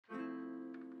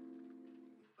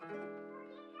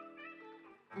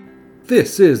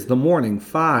This is the Morning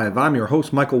Five. I'm your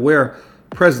host, Michael Ware,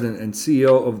 President and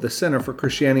CEO of the Center for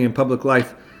Christianity and Public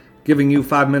Life, giving you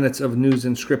 5 minutes of news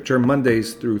and scripture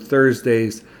Mondays through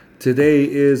Thursdays. Today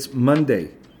is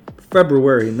Monday,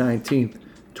 February 19th,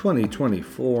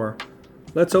 2024.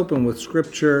 Let's open with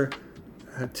scripture.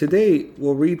 Today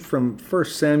we'll read from 1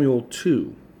 Samuel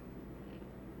 2.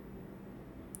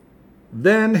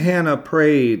 Then Hannah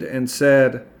prayed and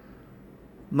said,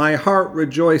 "My heart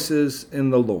rejoices in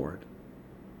the Lord.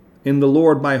 In the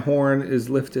Lord my horn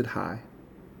is lifted high.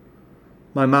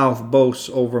 My mouth boasts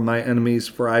over my enemies,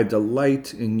 for I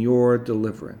delight in your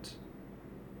deliverance.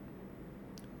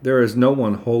 There is no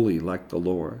one holy like the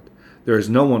Lord. There is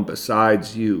no one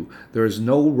besides you. There is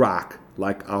no rock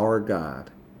like our God.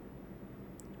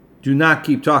 Do not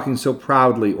keep talking so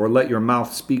proudly, or let your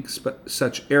mouth speak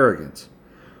such arrogance.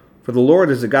 For the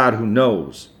Lord is a God who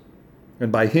knows,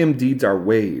 and by him deeds are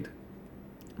weighed.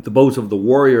 The bows of the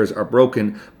warriors are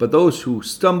broken, but those who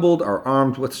stumbled are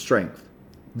armed with strength.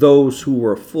 Those who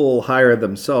were full hire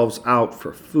themselves out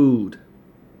for food,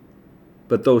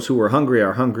 but those who were hungry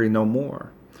are hungry no more.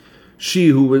 She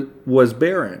who was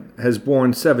barren has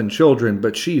borne 7 children,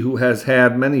 but she who has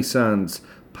had many sons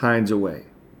pines away.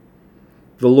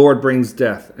 The Lord brings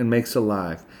death and makes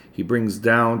alive. He brings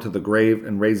down to the grave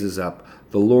and raises up.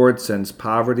 The Lord sends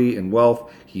poverty and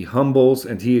wealth. He humbles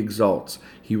and he exalts.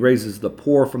 He raises the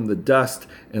poor from the dust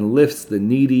and lifts the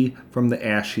needy from the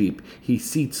ash heap. He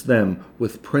seats them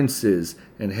with princes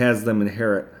and has them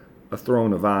inherit a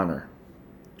throne of honor.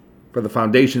 For the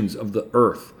foundations of the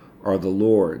earth are the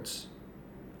Lord's.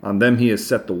 On them he has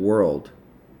set the world.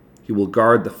 He will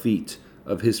guard the feet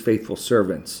of his faithful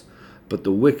servants, but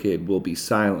the wicked will be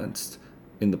silenced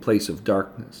in the place of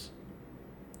darkness.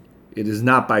 It is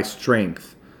not by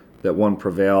strength that one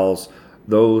prevails.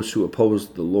 Those who oppose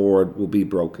the Lord will be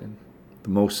broken. The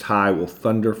Most High will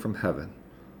thunder from heaven.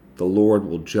 The Lord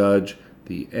will judge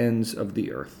the ends of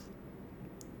the earth.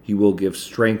 He will give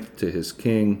strength to his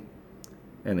king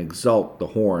and exalt the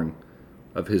horn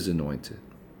of his anointed.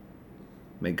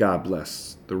 May God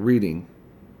bless the reading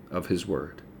of his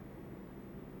word.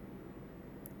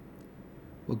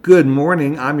 Well, good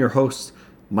morning. I'm your host,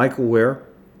 Michael Ware.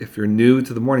 If you're new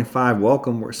to the Morning Five,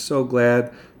 welcome. We're so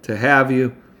glad to have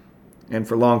you. And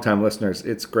for longtime listeners,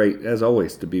 it's great, as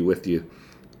always, to be with you.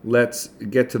 Let's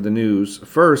get to the news.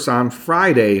 First, on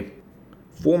Friday,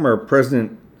 former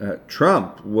President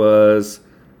Trump was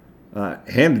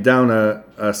handed down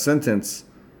a sentence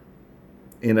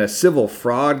in a civil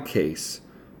fraud case,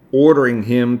 ordering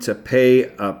him to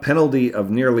pay a penalty of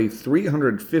nearly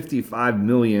 $355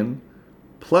 million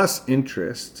plus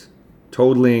interest,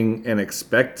 totaling an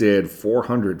expected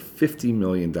 $450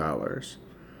 million,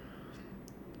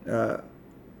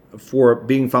 for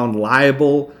being found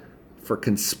liable for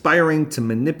conspiring to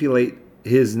manipulate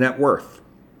his net worth.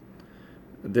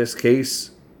 This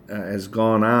case has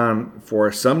gone on for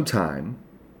some time,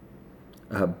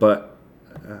 but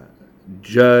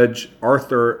Judge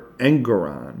Arthur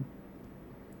Engoron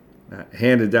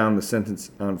handed down the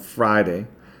sentence on Friday.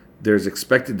 There's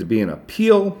expected to be an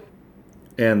appeal,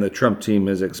 and the Trump team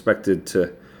is expected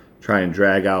to try and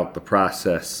drag out the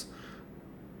process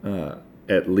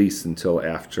at least until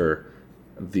after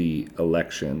the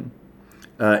election.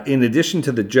 In addition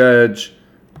to the judge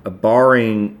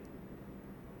barring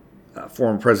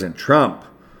former President Trump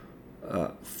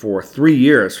for 3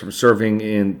 years from serving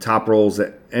in top roles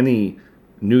at any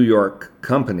New York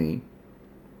company,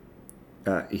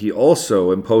 he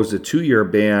also imposed a 2-year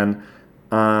ban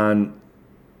on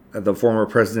the former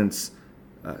president's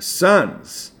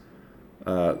sons,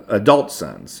 adult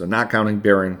sons, so not counting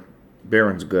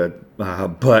Barron's good,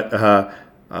 but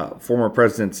former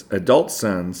president's adult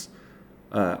sons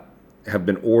have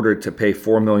been ordered to pay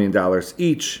 $4 million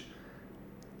each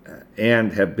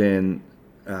and have been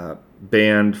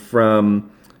banned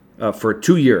from for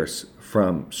 2 years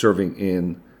from serving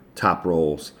in top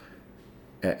roles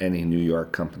at any New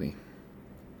York company.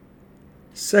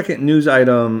 Second news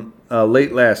item,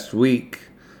 late last week,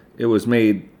 it was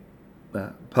made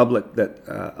public that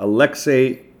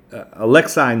Alexei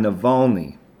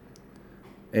Navalny,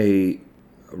 a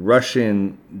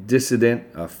Russian dissident,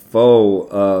 a foe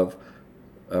of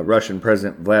Russian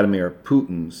President Vladimir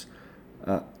Putin's,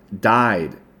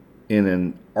 died in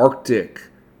an Arctic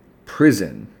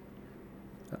prison.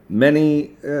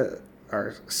 Many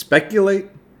speculate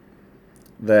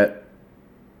that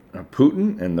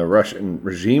Putin and the Russian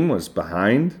regime was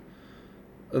behind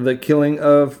the killing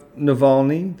of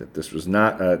Navalny, that this was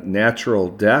not a natural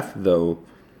death, though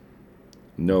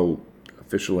no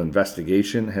official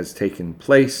investigation has taken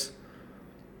place.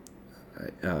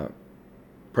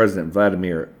 President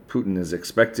Vladimir Putin is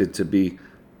expected to be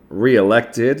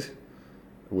reelected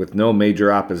with no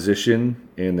major opposition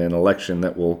in an election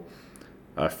that will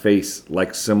face,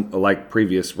 like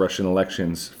previous Russian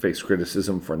elections, face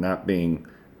criticism for not being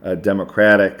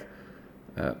democratic.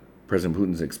 President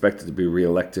Putin is expected to be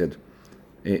reelected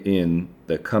in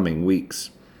the coming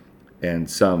weeks, and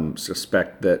some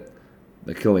suspect that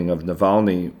the killing of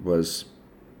Navalny was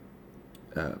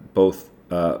both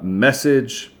a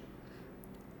message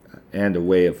and a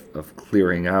way of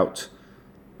clearing out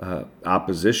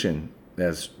opposition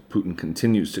as Putin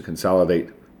continues to consolidate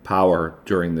power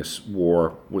during this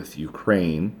war with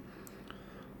Ukraine.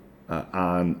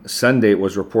 On Sunday, it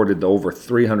was reported that over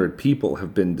 300 people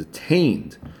have been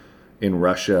detained in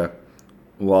Russia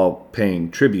while paying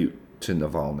tribute to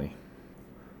Navalny.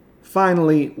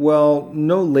 Finally,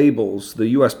 No Labels, the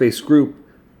U.S.-based group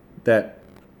that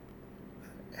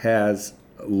has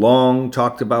long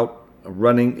talked about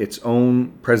running its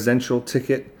own presidential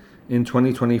ticket in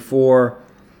 2024,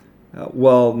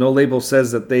 No Labels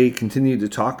says that they continue to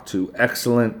talk to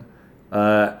excellent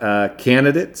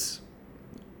candidates,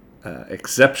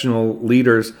 exceptional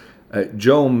leaders.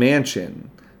 Joe Manchin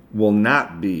will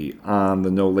not be on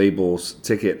the No Labels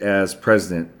ticket as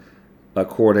president,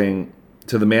 according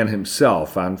to the man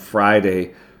himself. On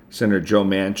Friday, Senator Joe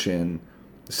Manchin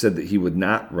said that he would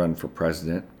not run for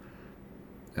president.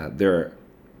 There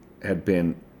had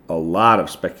been a lot of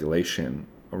speculation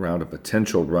around a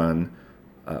potential run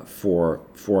for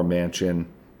Manchin,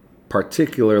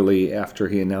 particularly after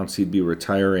he announced he'd be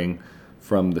retiring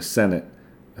from the Senate.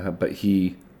 But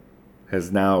he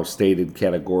has now stated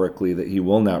categorically that he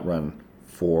will not run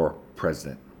for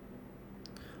president.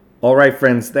 All right,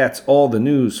 friends, that's all the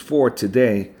news for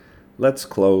today. Let's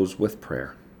close with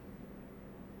prayer.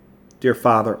 Dear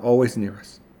Father, always near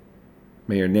us,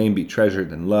 may your name be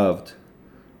treasured and loved.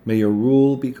 May your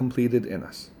rule be completed in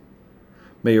us.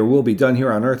 May your will be done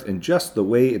here on earth in just the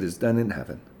way it is done in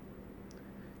heaven.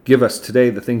 Give us today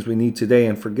the things we need today,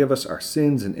 and forgive us our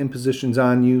sins and impositions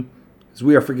on you, as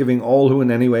we are forgiving all who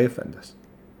in any way offend us.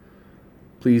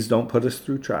 Please don't put us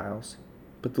through trials,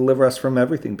 but deliver us from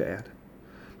everything bad,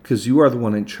 because you are the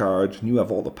one in charge, and you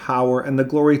have all the power, and the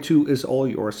glory too is all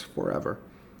yours forever,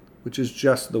 which is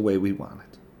just the way we want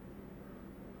it.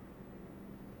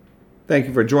 Thank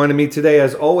you for joining me today.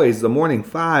 As always, The Morning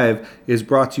 5 is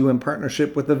brought to you in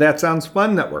partnership with the That Sounds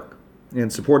Fun Network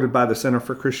and supported by the Center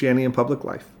for Christianity and Public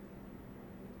Life.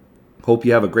 Hope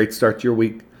you have a great start to your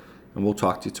week, and we'll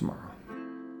talk to you tomorrow.